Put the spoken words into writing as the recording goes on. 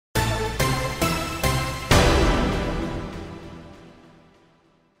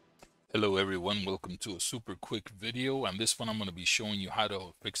Hello everyone, welcome to a super quick video. On this one I'm going to be showing you how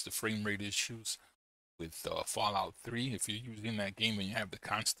to fix the frame rate issues with Fallout 3. If you're using that game and you have the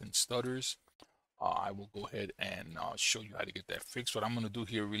constant stutters, I will go ahead and show you how to get that fixed. What I'm going to do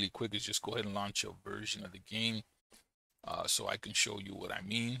here really quick is just go ahead and launch a version of the game so I can show you what I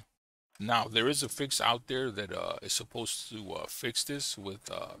mean. Now there is a fix out there that is supposed to fix this with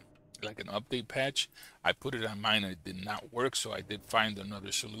like an update patch. I put it on mine and it did not work, so I did find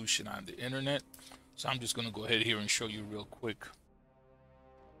another solution on the internet. So I'm just going to go ahead here and show you real quick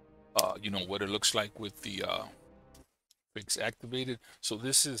what it looks like with the fix activated. So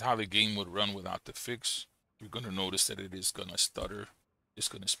this is how the game would run without the fix. You're going to notice that it is going to stutter. It's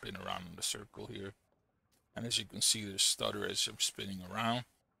going to spin around in the circle here, and as you can see, there's stutter as I'm spinning around.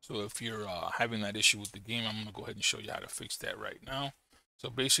 So if you're having that issue with the game, I'm going to go ahead and show you how to fix that right now. So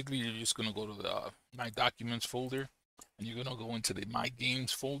basically, you're just going to go to the My Documents folder, and you're going to go into the My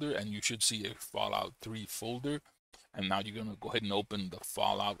Games folder, and you should see a Fallout 3 folder. And now you're going to go ahead and open the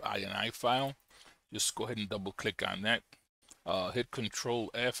Fallout INI file. Just go ahead and double click on that. Hit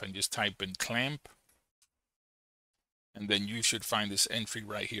Control F and just type in clamp. And then you should find this entry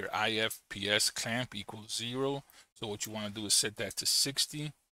right here, IFPS clamp equals 0. So what you want to do is set that to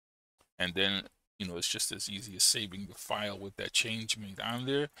 60. And then, it's just as easy as saving the file with that change made on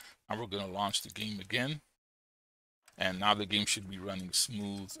there. Now we're going to launch the game again. And now the game should be running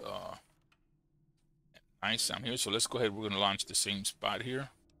smooth and nice down here. So let's go ahead. We're going to launch the same spot here.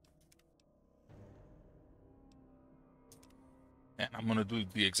 And I'm going to do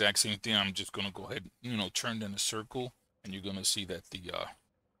the exact same thing. I'm just going to go ahead, turn in a circle. And you're going to see that the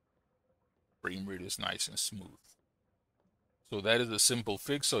frame rate is nice and smooth. So that is a simple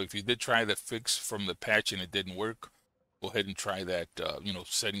fix. So if you did try the fix from the patch and it didn't work, go ahead and try that,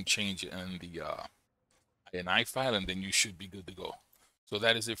 setting change in the INI file, and then you should be good to go. So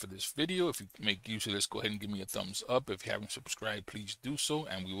that is it for this video. If you make use of this, go ahead and give me a thumbs up. If you haven't subscribed, please do so,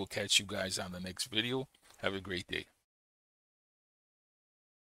 and we will catch you guys on the next video. Have a great day.